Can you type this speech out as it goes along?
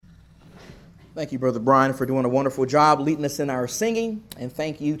Thank you, Brother Brian, for doing a wonderful job leading us in our singing. And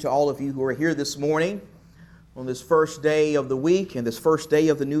thank you to all of you who are here this morning on this first day of the week and this first day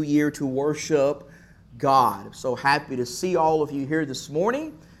of the new year to worship God. I'm so happy to see all of you here this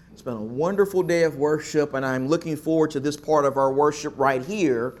morning. It's been a wonderful day of worship, and I'm looking forward to this part of our worship right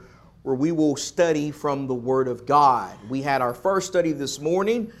here where we will study from the Word of God. We had our first study this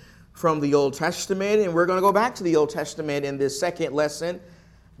morning from the Old Testament, and we're going to go back to the Old Testament in this second lesson.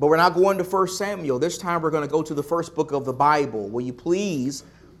 But we're not going to 1 Samuel. This time we're going to go to the first book of the Bible. Will you please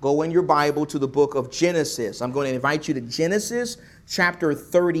go in your Bible to the book of Genesis? I'm going to invite you to Genesis chapter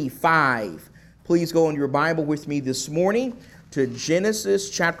 35. Please go in your Bible with me this morning to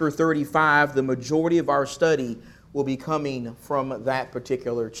Genesis chapter 35. The majority of our study will be coming from that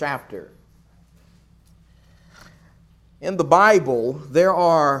particular chapter. In the Bible, there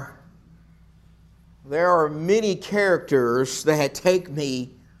are many characters that take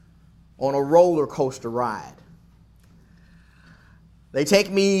me on a roller coaster ride. They take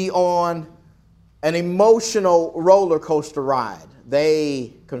me on an emotional roller coaster ride.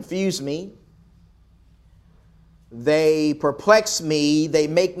 They confuse me. They perplex me. They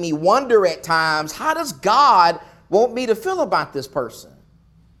make me wonder at times, how does God want me to feel about this person?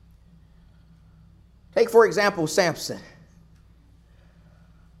 Take, for example, Samson.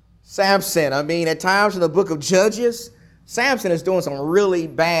 At times in the book of Judges, Samson is doing some really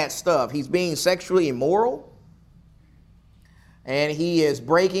bad stuff. He's being sexually immoral, and he is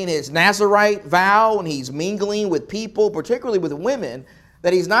breaking his Nazirite vow, and he's mingling with people, particularly with women,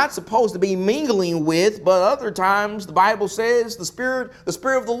 that he's not supposed to be mingling with, but other times the Bible says the Spirit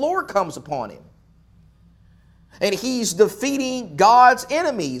of the Lord comes upon him. And he's defeating God's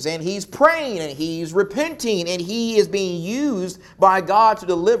enemies, and he's praying, and he's repenting, and he is being used by God to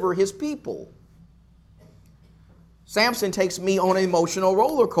deliver his people. Samson takes me on an emotional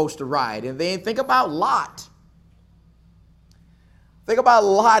roller coaster ride. And then think about Lot. Think about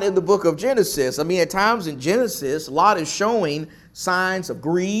Lot in the book of Genesis. At times in Genesis, Lot is showing signs of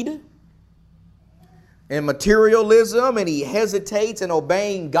greed and materialism, and he hesitates in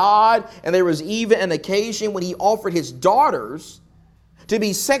obeying God. And there was even an occasion when he offered his daughters to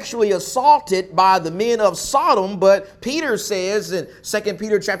be sexually assaulted by the men of Sodom. But Peter says in 2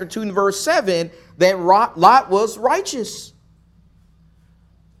 Peter chapter 2 and verse 7 that Lot was righteous.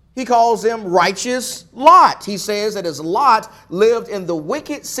 He calls him righteous Lot. He says that as Lot lived in the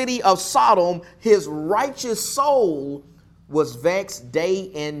wicked city of Sodom, his righteous soul was vexed day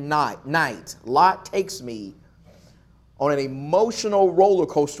and night. Lot takes me on an emotional roller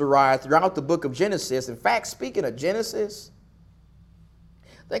coaster ride throughout the book of Genesis. In fact, speaking of Genesis,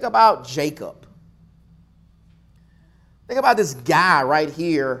 think about Jacob. Think about this guy right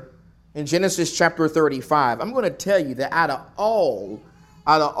here in Genesis chapter 35. I'm going to tell you that out of all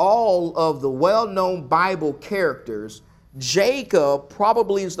of the well-known Bible characters, Jacob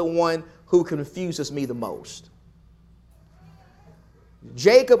probably is the one who confuses me the most.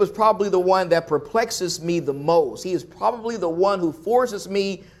 Jacob is probably the one that perplexes me the most. He is probably the one who forces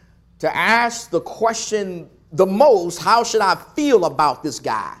me to ask the question the most: how should I feel about this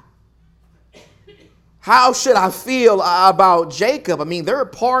guy? How should I feel about Jacob? There are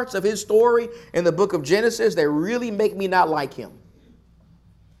parts of his story in the book of Genesis that really make me not like him.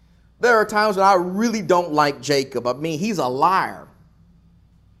 There are times when I really don't like Jacob. He's a liar.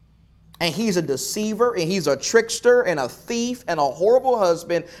 And he's a deceiver, and he's a trickster, and a thief, and a horrible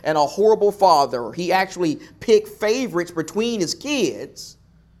husband, and a horrible father. He actually picked favorites between his kids,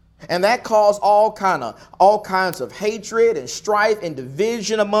 and that caused all kinds of hatred and strife and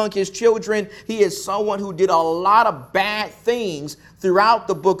division among his children. He is someone who did a lot of bad things throughout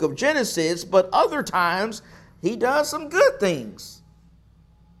the book of Genesis, but other times he does some good things.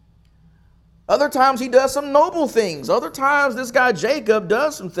 Other times he does some noble things. Other times this guy Jacob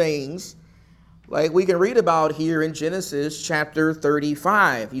does some things like we can read about here in Genesis chapter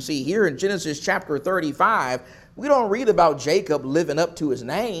 35. You see, here in Genesis chapter 35, we don't read about Jacob living up to his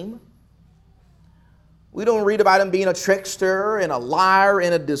name. We don't read about him being a trickster and a liar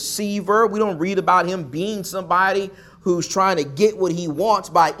and a deceiver. We don't read about him being somebody who's trying to get what he wants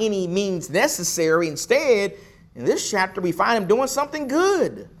by any means necessary. Instead, in this chapter, we find him doing something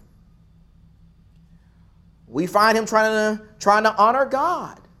good. We find him trying to honor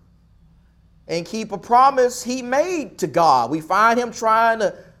God and keep a promise he made to God. We find him trying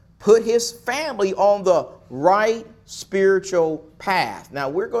to put his family on the right spiritual path. Now,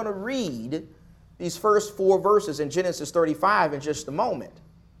 we're going to read these first 4 verses in Genesis 35 in just a moment.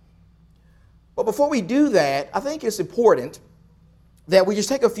 But before we do that, I think it's important that we just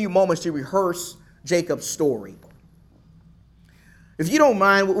take a few moments to rehearse Jacob's story. If you don't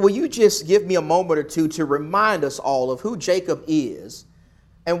mind, will you just give me a moment or two to remind us all of who Jacob is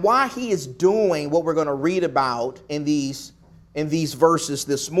and why he is doing what we're going to read about in these verses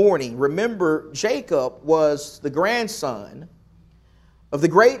this morning. Remember, Jacob was the grandson of the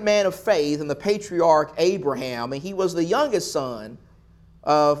great man of faith and the patriarch Abraham, and he was the youngest son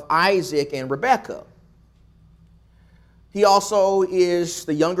of Isaac and Rebekah. He also is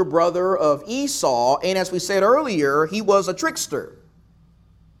the younger brother of Esau, and as we said earlier, he was a trickster.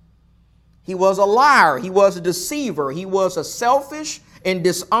 He was a liar. He was a deceiver. He was a selfish and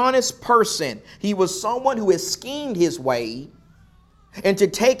dishonest person. He was someone who has schemed his way into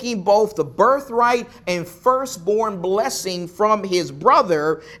taking both the birthright and firstborn blessing from his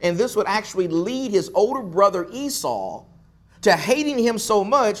brother, and this would actually lead his older brother Esau to hating him so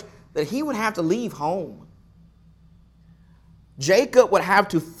much that he would have to leave home. Jacob would have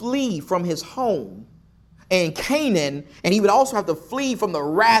to flee from his home in Canaan, and he would also have to flee from the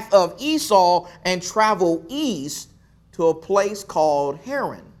wrath of Esau and travel east to a place called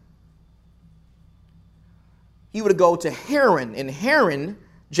Haran. He would go to Haran. In Haran,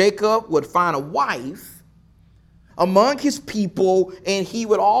 Jacob would find a wife among his people, and he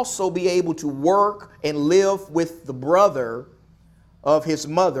would also be able to work and live with the brother of his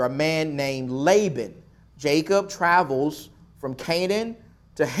mother, a man named Laban. Jacob travels from Canaan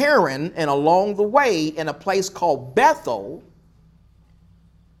to Haran, and along the way, in a place called Bethel,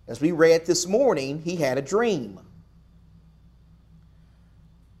 as we read this morning, he had a dream.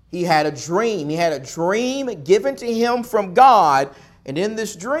 He had a dream. He had a dream given to him from God. And in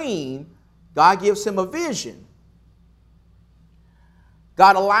this dream, God gives him a vision.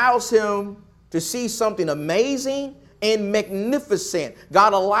 God allows him to see something amazing and magnificent.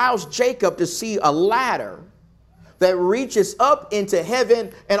 God allows Jacob to see a ladder that reaches up into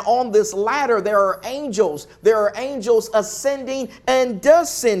heaven, and on this ladder there are angels. There are angels ascending and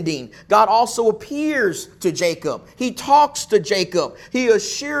descending. God also appears to Jacob. He talks to Jacob. He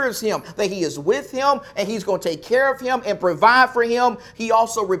assures him that he is with him and he's going to take care of him and provide for him. He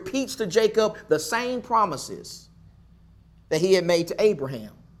also repeats to Jacob the same promises that he had made to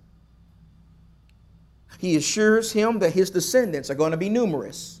Abraham. He assures him that his descendants are going to be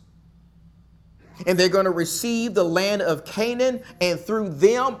numerous, and they're going to receive the land of Canaan, and through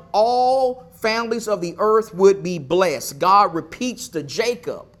them all families of the earth would be blessed. God repeats to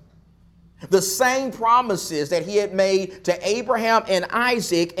Jacob the same promises that he had made to Abraham and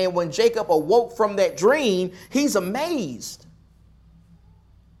Isaac, and when Jacob awoke from that dream, he's amazed.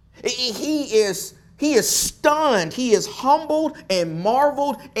 He is stunned. He is humbled and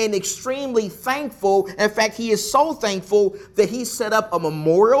marveled and extremely thankful. In fact, he is so thankful that he set up a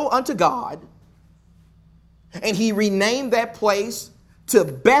memorial unto God, and he renamed that place to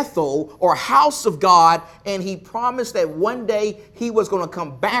Bethel, or house of God, and he promised that one day he was going to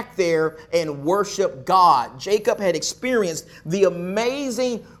come back there and worship God. Jacob had experienced the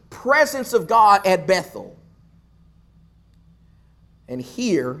amazing presence of God at Bethel. And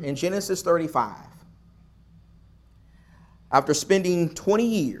here in Genesis 35, after spending 20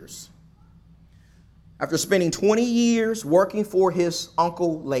 years working for his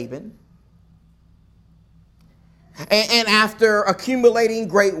uncle Laban, and after accumulating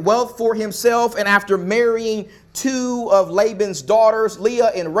great wealth for himself, and after marrying two of Laban's daughters,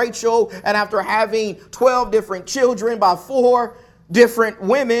 Leah and Rachel, and after having 12 different children by 4 different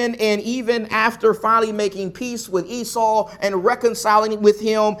women, and even after finally making peace with Esau and reconciling with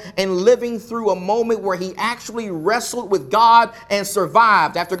him and living through a moment where he actually wrestled with God and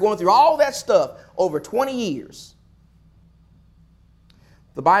survived, after going through all that stuff over 20 years,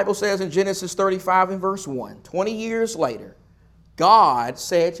 the Bible says in Genesis 35 and verse 1, 20 years later, God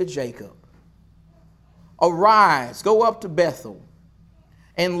said to Jacob, "Arise, go up to Bethel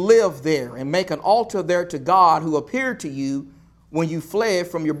and live there, and make an altar there to God who appeared to you when you fled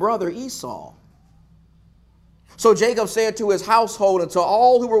from your brother Esau." So Jacob said to his household and to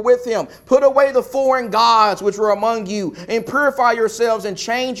all who were with him, "Put away the foreign gods which were among you, and purify yourselves and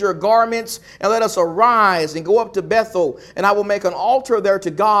change your garments, and let us arise and go up to Bethel, and I will make an altar there to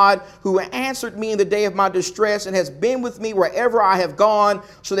God who answered me in the day of my distress and has been with me wherever I have gone."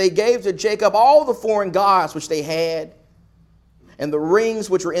 So they gave to Jacob all the foreign gods which they had, and the rings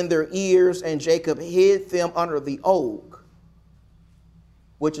which were in their ears, and Jacob hid them under the oak,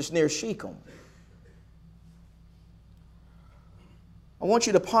 which is near Shechem. I want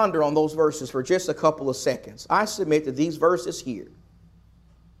you to ponder on those verses for just a couple of seconds. I submit that these verses here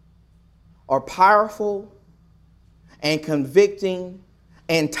are powerful and convicting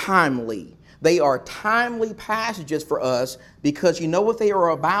and timely. They are timely passages for us because you know what they are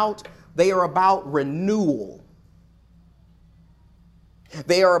about? They are about renewal.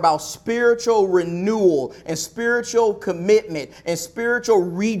 They are about spiritual renewal and spiritual commitment and spiritual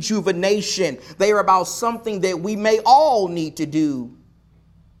rejuvenation. They are about something that we may all need to do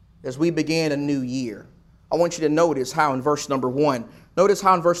as we begin a new year. I want you to notice how in verse number 1,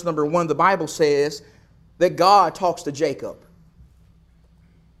 the Bible says that God talks to Jacob.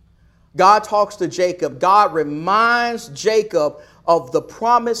 God talks to Jacob. God reminds Jacob of the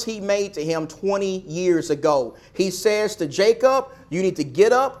promise he made to him 20 years ago. He says to Jacob, you need to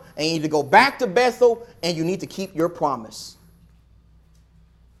get up and you need to go back to Bethel and you need to keep your promise.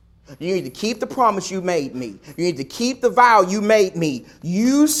 You need to keep the promise you made me. You need to keep the vow you made me.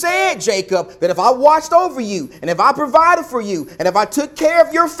 You said, Jacob, that if I watched over you and if I provided for you and if I took care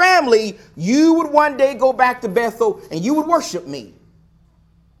of your family, you would one day go back to Bethel and you would worship me.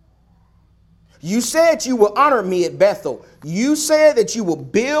 You said you will honor me at Bethel. You said that you will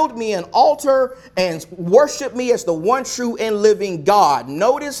build me an altar and worship me as the one true and living God.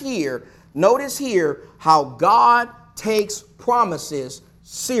 Notice here how God takes promises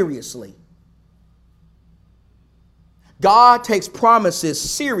seriously. God takes promises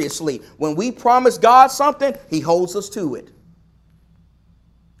seriously. When we promise God something, He holds us to it.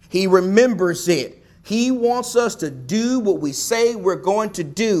 He remembers it. He wants us to do what we say we're going to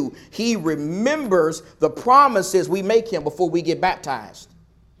do. He remembers the promises we make Him before we get baptized.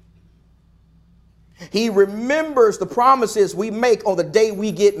 He remembers the promises we make on the day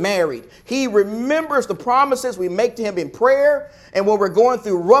we get married. He remembers the promises we make to Him in prayer and when we're going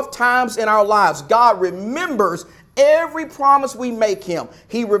through rough times in our lives. God remembers every promise we make Him.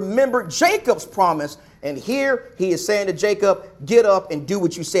 He remembered Jacob's promise, and here He is saying to Jacob, get up and do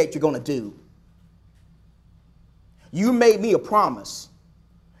what you said you're going to do. You made me a promise,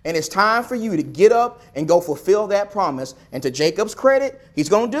 and it's time for you to get up and go fulfill that promise. And to Jacob's credit, he's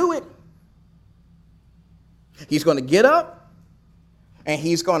going to do it. He's going to get up, and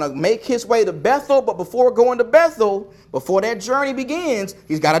he's going to make his way to Bethel. But before going to Bethel, before that journey begins,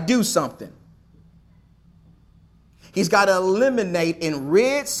 he's got to do something. He's got to eliminate and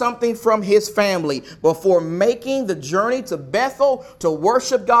rid something from his family before making the journey to Bethel to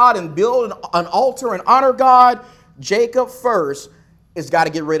worship God and build an altar and honor God. Jacob first has got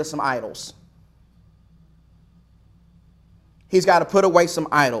to get rid of some idols. He's got to put away some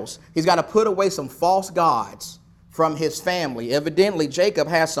idols. He's got to put away some false gods from his family. Evidently, Jacob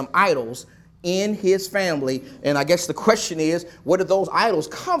has some idols in his family. And I guess the question is, where did those idols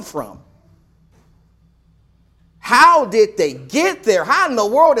come from? How did they get there? How in the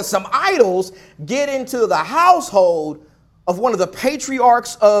world did some idols get into the household of one of the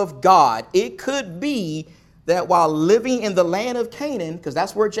patriarchs of God? It could be that while living in the land of Canaan, because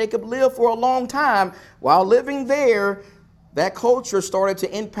that's where Jacob lived for a long time, while living there, that culture started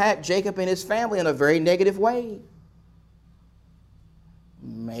to impact Jacob and his family in a very negative way.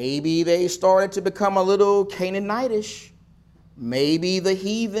 Maybe they started to become a little Canaanitish. Maybe the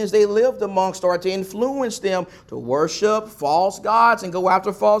heathens they lived among started to influence them to worship false gods and go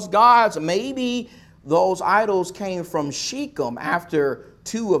after false gods. Maybe those idols came from Shechem after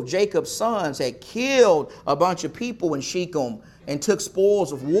two of Jacob's sons had killed a bunch of people in Shechem and took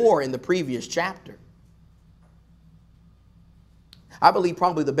spoils of war in the previous chapter. I believe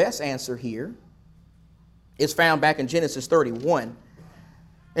probably the best answer here is found back in Genesis 31.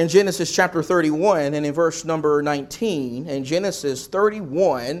 In Genesis chapter 31 and in verse number 19, in Genesis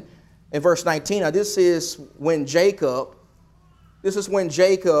 31 and verse 19, now this is when Jacob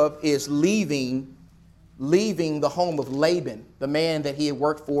is leaving the home of Laban, the man that he had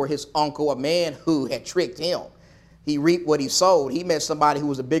worked for, his uncle, a man who had tricked him. He reaped what he sowed. He met somebody who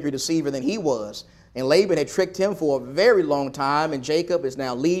was a bigger deceiver than he was. And Laban had tricked him for a very long time, and Jacob is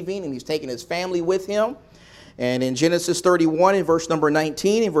now leaving, and he's taking his family with him. And in Genesis 31, in verse number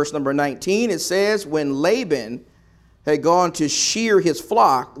 19, it says, when Laban had gone to shear his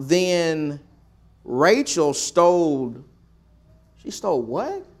flock, then Rachel stole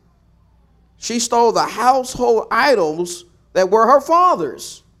what? She stole the household idols that were her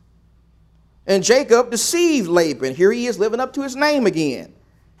father's. And Jacob deceived Laban. Here he is living up to his name again.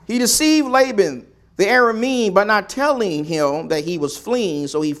 He deceived Laban, the Aramean, by not telling him that he was fleeing.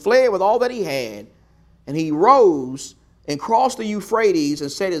 So he fled with all that he had. And he rose and crossed the Euphrates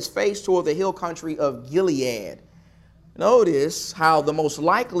and set his face toward the hill country of Gilead. Notice how the most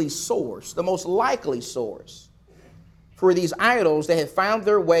likely source for these idols that had found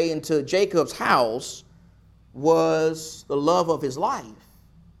their way into Jacob's house was the love of his life.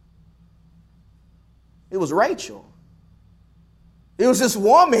 It was Rachel. It was this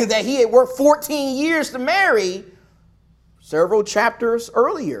woman that he had worked 14 years to marry several chapters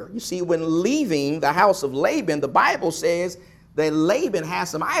earlier. You see, when leaving the house of Laban, the Bible says that Laban had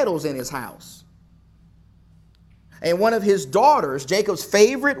some idols in his house. And one of his daughters, Jacob's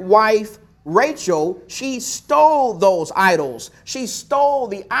favorite wife, Rachel, she stole those idols. She stole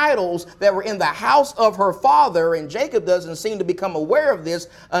the idols that were in the house of her father, and Jacob doesn't seem to become aware of this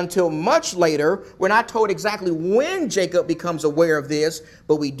until much later. We're not told exactly when Jacob becomes aware of this,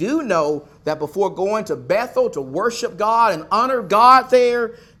 but we do know that before going to Bethel to worship God and honor God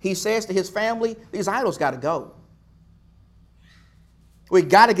there, he says to his family, these idols got to go. We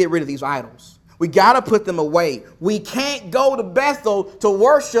got to get rid of these idols. We got to put them away. We can't go to Bethel to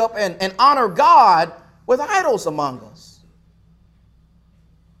worship and honor God with idols among us.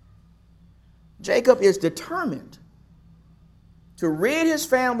 Jacob is determined to rid his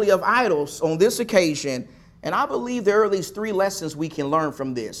family of idols on this occasion, and I believe there are at least 3 lessons we can learn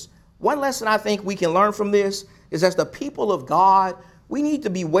from this. One lesson I think we can learn from this is, as the people of God, we need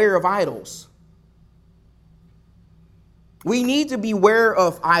to beware of idols. We need to beware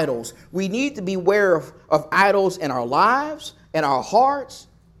of idols. We need to beware of idols in our lives, in our hearts,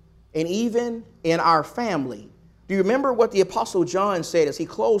 and even in our family. Do you remember what the Apostle John said as he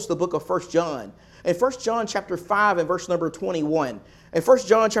closed the book of 1 John? In 1 John chapter 5 and verse number 21. In 1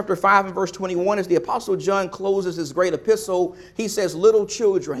 John chapter 5 and verse 21, as the Apostle John closes his great epistle, he says, little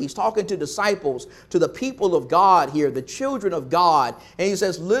children. He's talking to disciples, to the people of God here, the children of God. And he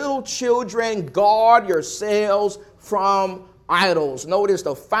says, little children, guard yourselves from idols. Notice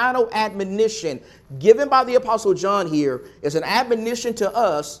the final admonition given by the Apostle John here is an admonition to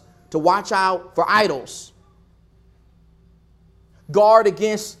us to watch out for idols. Guard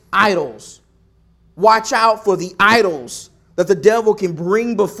against idols. Watch out for the idols that the devil can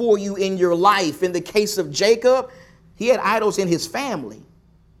bring before you in your life. In the case of Jacob, he had idols in his family.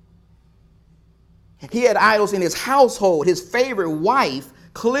 He had idols in his household. His favorite wife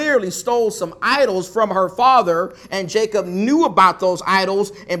clearly stole some idols from her father, and Jacob knew about those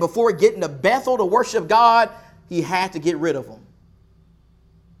idols, and before getting to Bethel to worship God, he had to get rid of them.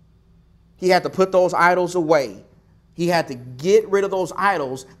 He had to put those idols away. He had to get rid of those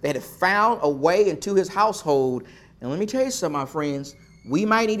idols that had found a way into his household. And let me tell you something, my friends, we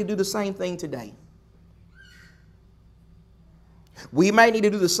might need to do the same thing today. We might need to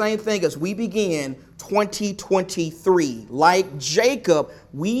do the same thing as we begin 2023. Like Jacob,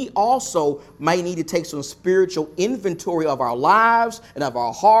 we also might need to take some spiritual inventory of our lives and of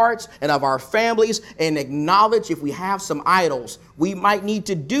our hearts and of our families and acknowledge if we have some idols. We might need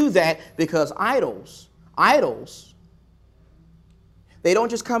to do that because idols, they don't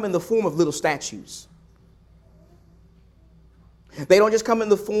just come in the form of little statues. They don't just come in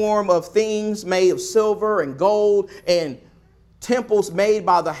the form of things made of silver and gold and temples made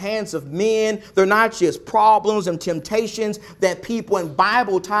by the hands of men. They're not just problems and temptations that people in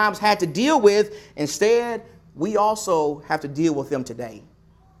Bible times had to deal with. Instead, we also have to deal with them today.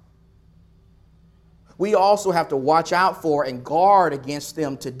 We also have to watch out for and guard against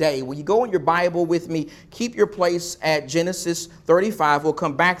them today. Will you go in your Bible with me? Keep your place at Genesis 35. We'll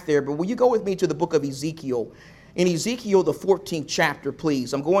come back there. But will you go with me to the book of Ezekiel? In Ezekiel, the 14th chapter,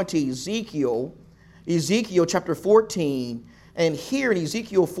 please. I'm going to Ezekiel chapter 14. And here in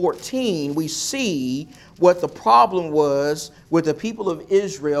Ezekiel 14, we see what the problem was with the people of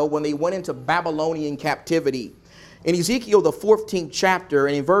Israel when they went into Babylonian captivity. In Ezekiel, the 14th chapter,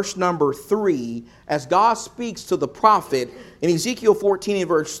 and in verse number 3, as God speaks to the prophet, in Ezekiel 14 and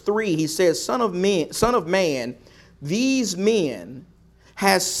verse 3, he says, Son of man, these men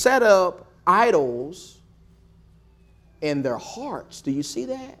has set up idols in their hearts. Do you see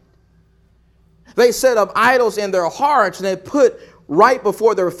that? They set up idols in their hearts, and they put right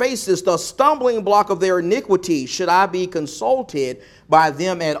before their faces the stumbling block of their iniquity. Should I be consulted by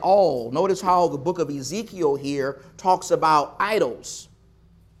them at all? Notice how the book of Ezekiel here talks about idols.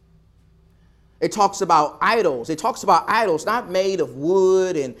 It talks about idols. It talks about idols not made of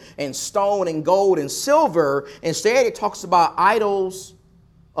wood and stone and gold and silver. Instead, it talks about idols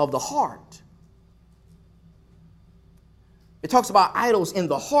of the heart. It talks about idols in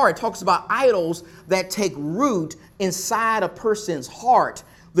the heart. It talks about idols that take root inside a person's heart.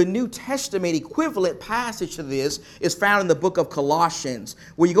 The New Testament equivalent passage to this is found in the book of Colossians.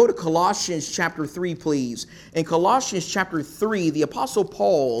 Where you go to Colossians chapter 3, please. In Colossians chapter 3, the Apostle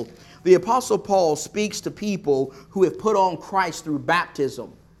Paul speaks to people who have put on Christ through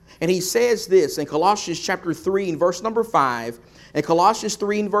baptism. And he says this in Colossians chapter 3 and verse number 5. In Colossians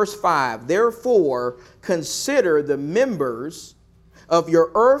 3 and verse 5, therefore consider the members of your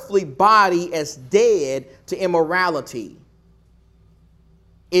earthly body as dead to immorality,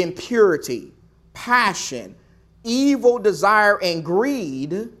 impurity, passion, evil desire, and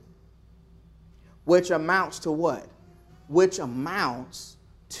greed, which amounts to what? which amounts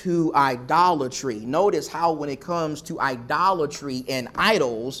to idolatry. Notice how when it comes to idolatry and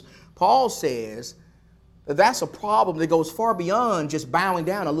idols, Paul says that that's a problem that goes far beyond just bowing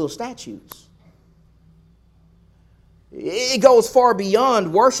down to little statues. It goes far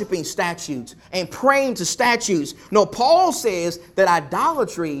beyond worshiping statues and praying to statues. No, Paul says that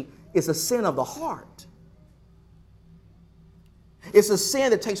idolatry is a sin of the heart. It's a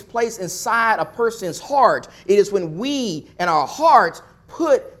sin that takes place inside a person's heart. It is when we in our hearts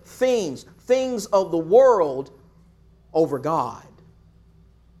put things of the world over God.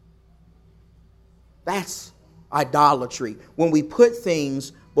 That's idolatry. When we put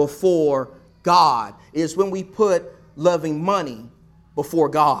things before God. It is when we put loving money before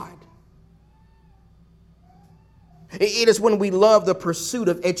God. It is when we love the pursuit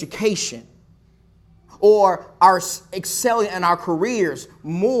of education or our excelling in our careers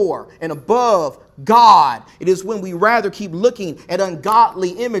more and above God. It is when we rather keep looking at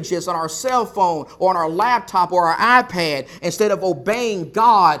ungodly images on our cell phone or on our laptop or our iPad instead of obeying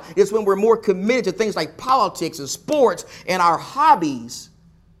God. It's when we're more committed to things like politics and sports and our hobbies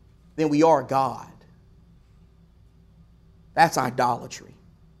than we are God. That's idolatry.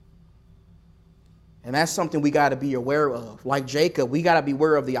 And that's something we got to be aware of. Like Jacob, we got to be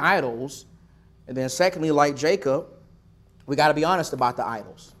aware of the idols. And then secondly, like Jacob, we got to be honest about the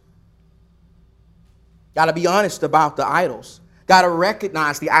idols. Got to be honest about the idols. Got to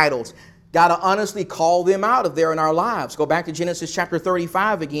recognize the idols. Got to honestly call them out of there in our lives. Go back to Genesis chapter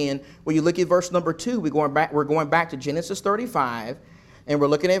 35 again. When you look at verse number 2, we're going back to Genesis 35. And we're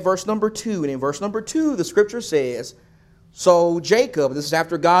looking at verse number 2. And in verse number 2, the scripture says, so Jacob, this is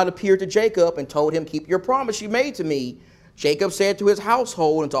after God appeared to Jacob and told him, keep your promise you made to me. Jacob said to his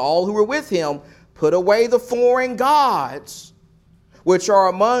household and to all who were with him, put away the foreign gods which are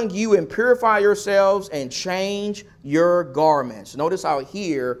among you and purify yourselves and change your garments. Notice how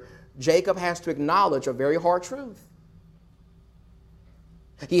here Jacob has to acknowledge a very hard truth.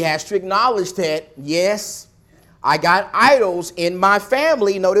 He has to acknowledge that, yes, I got idols in my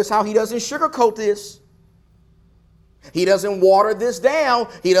family. Notice how he doesn't sugarcoat this. He doesn't water this down.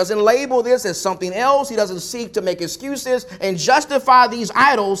 He doesn't label this as something else. He doesn't seek to make excuses and justify these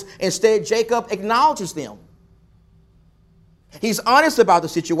idols. Instead, Jacob acknowledges them. He's honest about the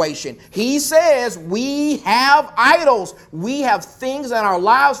situation. He says, we have idols. We have things in our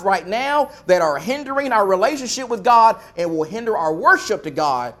lives right now that are hindering our relationship with God and will hinder our worship to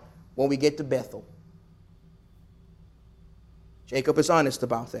God when we get to Bethel. Jacob is honest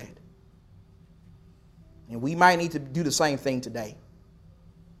about that. And we might need to do the same thing today.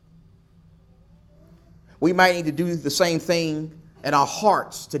 We might need to do the same thing in our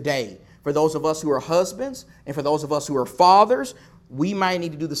hearts today. For those of us who are husbands and for those of us who are fathers, we might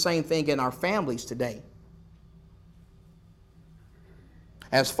need to do the same thing in our families today.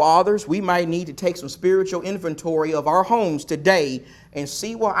 As fathers, we might need to take some spiritual inventory of our homes today and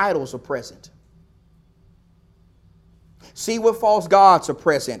see what idols are present. See what false gods are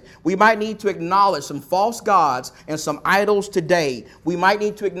present. We might need to acknowledge some false gods and some idols today. We might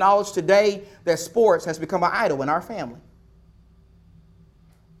need to acknowledge today that sports has become an idol in our family.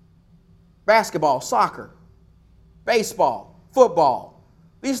 Basketball, soccer, baseball, football.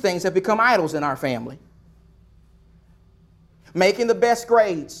 These things have become idols in our family. Making the best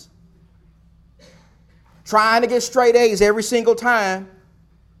grades. Trying to get straight A's every single time.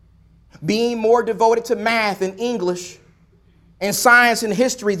 Being more devoted to math and English and science and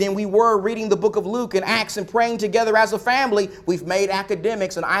history than we were reading the book of Luke and Acts and praying together as a family. We've made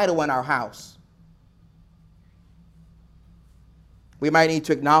academics an idol in our house. We might need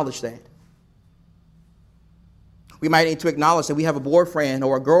to acknowledge that. We might need to acknowledge that we have a boyfriend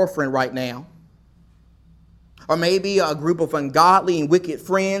or a girlfriend right now. Or maybe a group of ungodly and wicked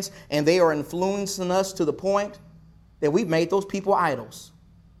friends, and they are influencing us to the point that we've made those people idols.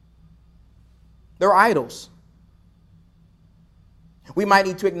 They're idols. We might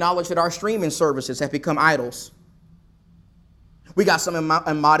need to acknowledge that our streaming services have become idols. We got some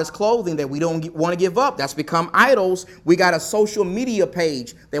immodest clothing that we don't want to give up. That's become idols. We got a social media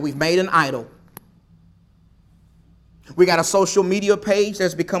page that we've made an idol. We got a social media page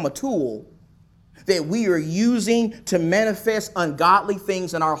that's become a tool that we are using to manifest ungodly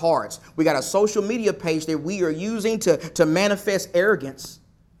things in our hearts. We got a social media page that we are using to manifest arrogance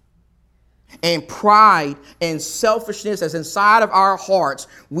and pride and selfishness that's inside of our hearts.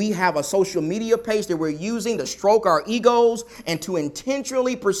 We have a social media page that we're using to stroke our egos and to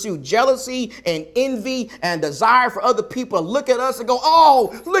intentionally pursue jealousy and envy and desire for other people to look at us and go,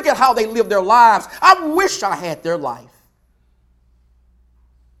 oh, look at how they live their lives. I wish I had their life.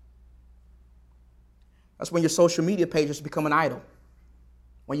 That's when your social media pages become an idol.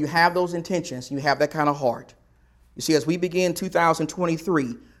 When you have those intentions, you have that kind of heart. You see, as we begin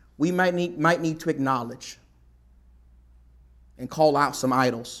 2023, we might need to acknowledge and call out some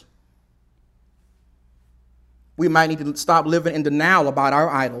idols. We might need to stop living in denial about our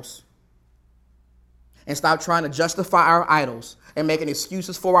idols and stop trying to justify our idols and making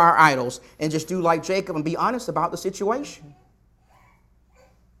excuses for our idols and just do like Jacob and be honest about the situation.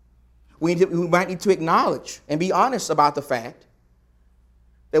 We might need to acknowledge and be honest about the fact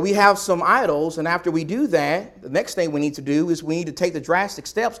that we have some idols, and after we do that, the next thing we need to do is we need to take the drastic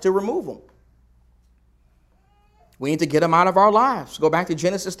steps to remove them. We need to get them out of our lives. Go back to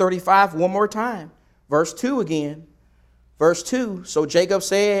Genesis 35 one more time. Verse 2 again. Verse 2, so Jacob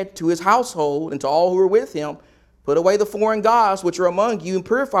said to his household and to all who were with him, put away the foreign gods which are among you and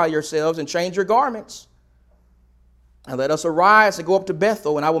purify yourselves and change your garments. And let us arise and go up to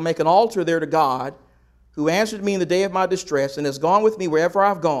Bethel, and I will make an altar there to God, who answered me in the day of my distress and has gone with me wherever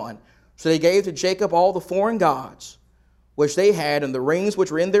I've gone. So they gave to Jacob all the foreign gods which they had and the rings which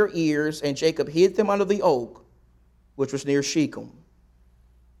were in their ears, and Jacob hid them under the oak which was near Shechem.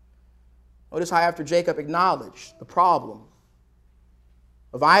 Notice how after Jacob acknowledged the problem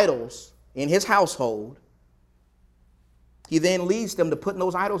of idols in his household, he then leads them to putting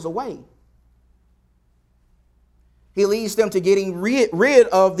those idols away. He leads them to getting rid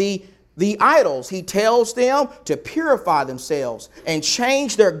of the idols. He tells them to purify themselves and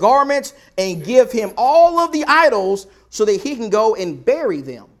change their garments and give him all of the idols so that he can go and bury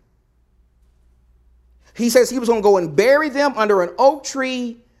them. He says he was going to go and bury them under an oak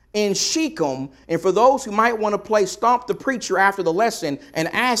tree in Shechem. And for those who might want to play Stomp the Preacher after the lesson and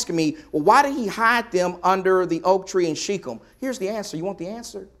ask me, well, why did he hide them under the oak tree in Shechem? Here's the answer. You want the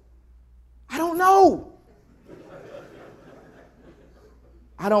answer? I don't know.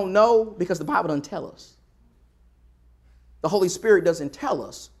 I don't know because the Bible doesn't tell us. The Holy Spirit doesn't tell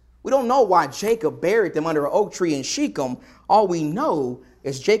us. We don't know why Jacob buried them under an oak tree in Shechem. All we know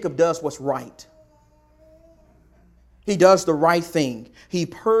is Jacob does what's right. He does the right thing. He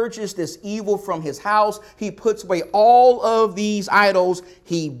purges this evil from his house. He puts away all of these idols.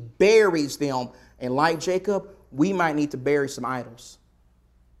 He buries them. And like Jacob, we might need to bury some idols.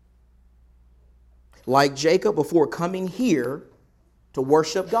 Like Jacob, before coming here to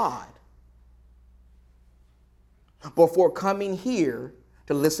worship God, before coming here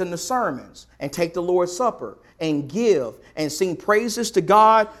to listen to sermons and take the Lord's Supper and give and sing praises to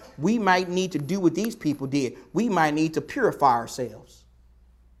God, we might need to do what these people did. We might need to purify ourselves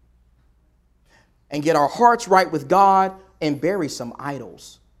and get our hearts right with God and bury some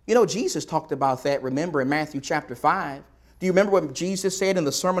idols. You know, Jesus talked about that, remember, in Matthew chapter 5. Do you remember what Jesus said in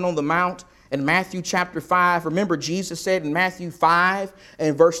the Sermon on the Mount in Matthew chapter 5? Remember, Jesus said in Matthew 5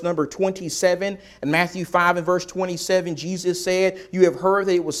 and verse number 27, in Matthew 5 and verse 27, Jesus said, you have heard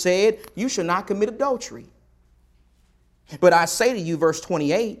that it was said, you shall not commit adultery. But I say to you, verse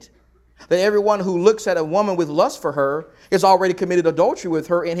 28, that everyone who looks at a woman with lust for her has already committed adultery with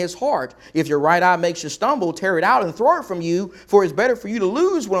her in his heart. If your right eye makes you stumble, tear it out and throw it from you, for it's better for you to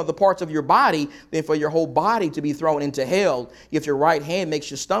lose one of the parts of your body than for your whole body to be thrown into hell. If your right hand makes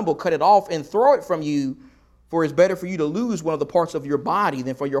you stumble, cut it off and throw it from you, for it's better for you to lose one of the parts of your body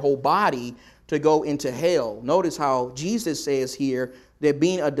than for your whole body to go into hell. Notice how Jesus says here that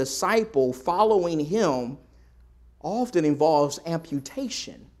being a disciple, following him, often involves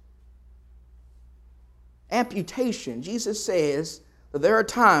amputation. Amputation. Jesus says that there are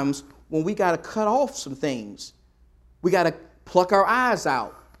times when we got to cut off some things. We got to pluck our eyes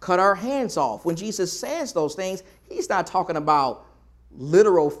out, cut our hands off. When Jesus says those things, he's not talking about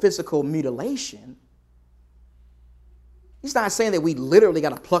literal physical mutilation. He's not saying that we literally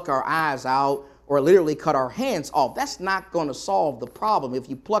got to pluck our eyes out or literally cut our hands off. That's not going to solve the problem. If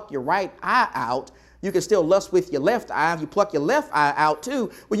you pluck your right eye out, you can still lust with your left eye. If you pluck your left eye out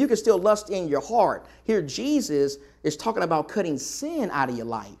too, well, you can still lust in your heart. Here, Jesus is talking about cutting sin out of your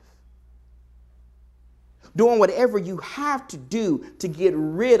life. Doing whatever you have to do to get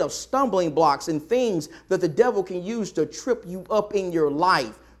rid of stumbling blocks and things that the devil can use to trip you up in your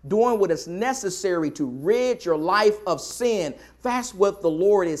life. Doing what is necessary to rid your life of sin. That's what the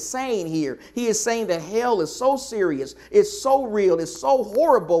Lord is saying here. He is saying that hell is so serious, it's so real, it's so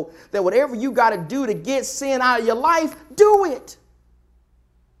horrible that whatever you got to do to get sin out of your life, do it.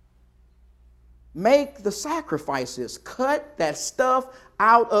 Make the sacrifices. Cut that stuff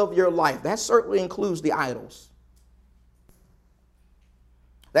out of your life. That certainly includes the idols.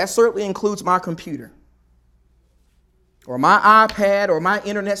 That certainly includes my computer, or my iPad, or my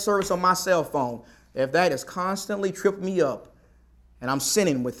internet service on my cell phone. If that is constantly tripping me up and I'm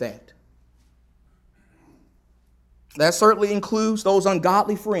sinning with that, That certainly includes those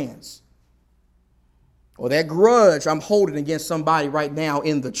ungodly friends, or that grudge I'm holding against somebody right now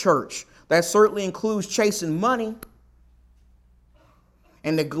in the church. That certainly includes chasing money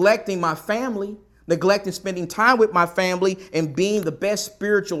and neglecting my family, neglecting spending time with my family and being the best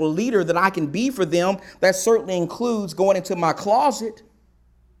spiritual leader that I can be for them. That certainly includes going into my closet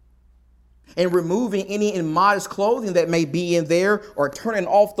and removing any immodest clothing that may be in there, or turning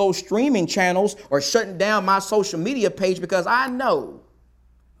off those streaming channels, or shutting down my social media page, because I know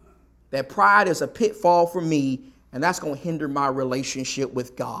that pride is a pitfall for me, and that's going to hinder my relationship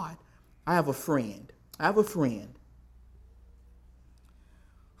with God. I have a friend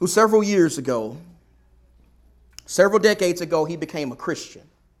who several decades ago, he became a Christian.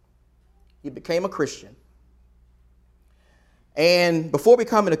 And before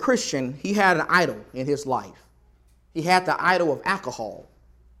becoming a Christian, he had an idol in his life. He had the idol of alcohol.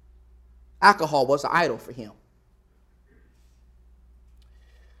 Alcohol was an idol for him.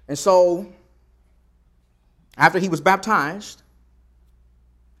 And so, after he was baptized,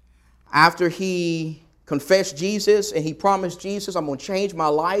 after he confessed Jesus and he promised Jesus, I'm going to change my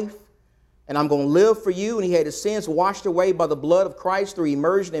life and I'm going to live for you, and he had his sins washed away by the blood of Christ through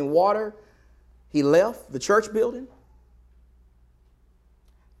immersion in water, he left the church building.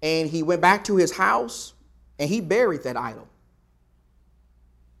 And he went back to his house and he buried that idol.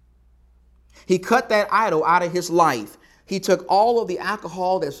 He cut that idol out of his life. He took all of the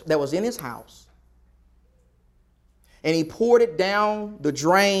alcohol that was in his house and he poured it down the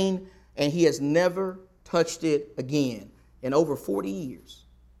drain, and he has never touched it again in over 40 years.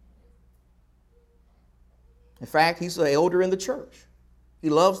 In fact, he's an elder in the church.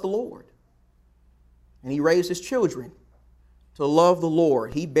 He loves the Lord. And he raised his children to love the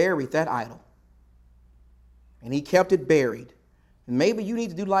Lord. He buried that idol. And he kept it buried. And maybe you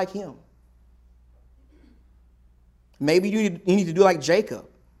need to do like him. Maybe you need to do like Jacob.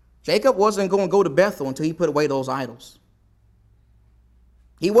 Jacob wasn't going to go to Bethel until he put away those idols.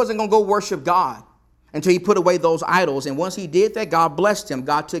 He wasn't going to go worship God until he put away those idols. And once he did that, God blessed him.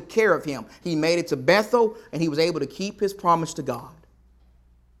 God took care of him. He made it to Bethel, and he was able to keep his promise to God.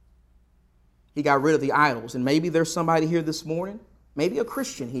 He got rid of the idols. And maybe there's somebody here this morning, maybe a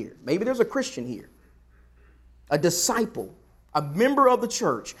Christian here. Maybe there's a Christian here, a disciple, a member of the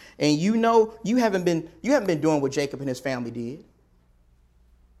church, and you know you haven't been doing what Jacob and his family did.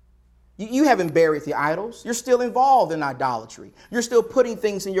 You haven't buried the idols. You're still involved in idolatry. You're still putting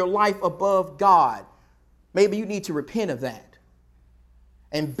things in your life above God. Maybe you need to repent of that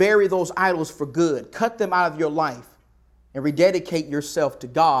and bury those idols for good. Cut them out of your life and rededicate yourself to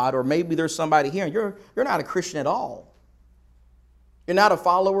God. Or maybe there's somebody here and you're not a Christian at all. You're not a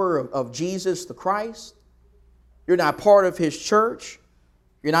follower of Jesus the Christ. You're not part of his church.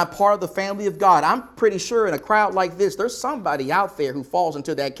 You're not part of the family of God. I'm pretty sure in a crowd like this, there's somebody out there who falls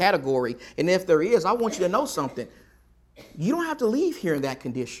into that category. And if there is, I want you to know something. You don't have to leave here in that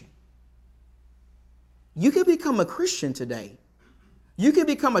condition. You can become a Christian today. You can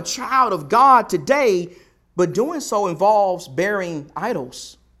become a child of God today, but doing so involves burying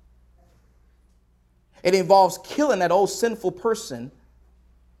idols. It involves killing that old sinful person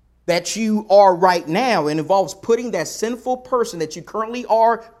that you are right now. It involves putting that sinful person that you currently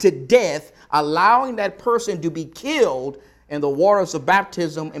are to death, allowing that person to be killed in the waters of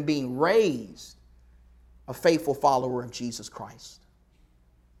baptism and being raised a faithful follower of Jesus Christ.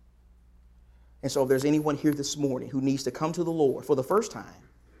 And so if there's anyone here this morning who needs to come to the Lord for the first time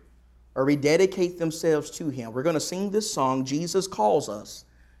or rededicate themselves to him, we're going to sing this song, Jesus Calls Us,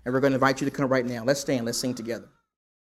 and we're going to invite you to come right now. Let's stand, let's sing together.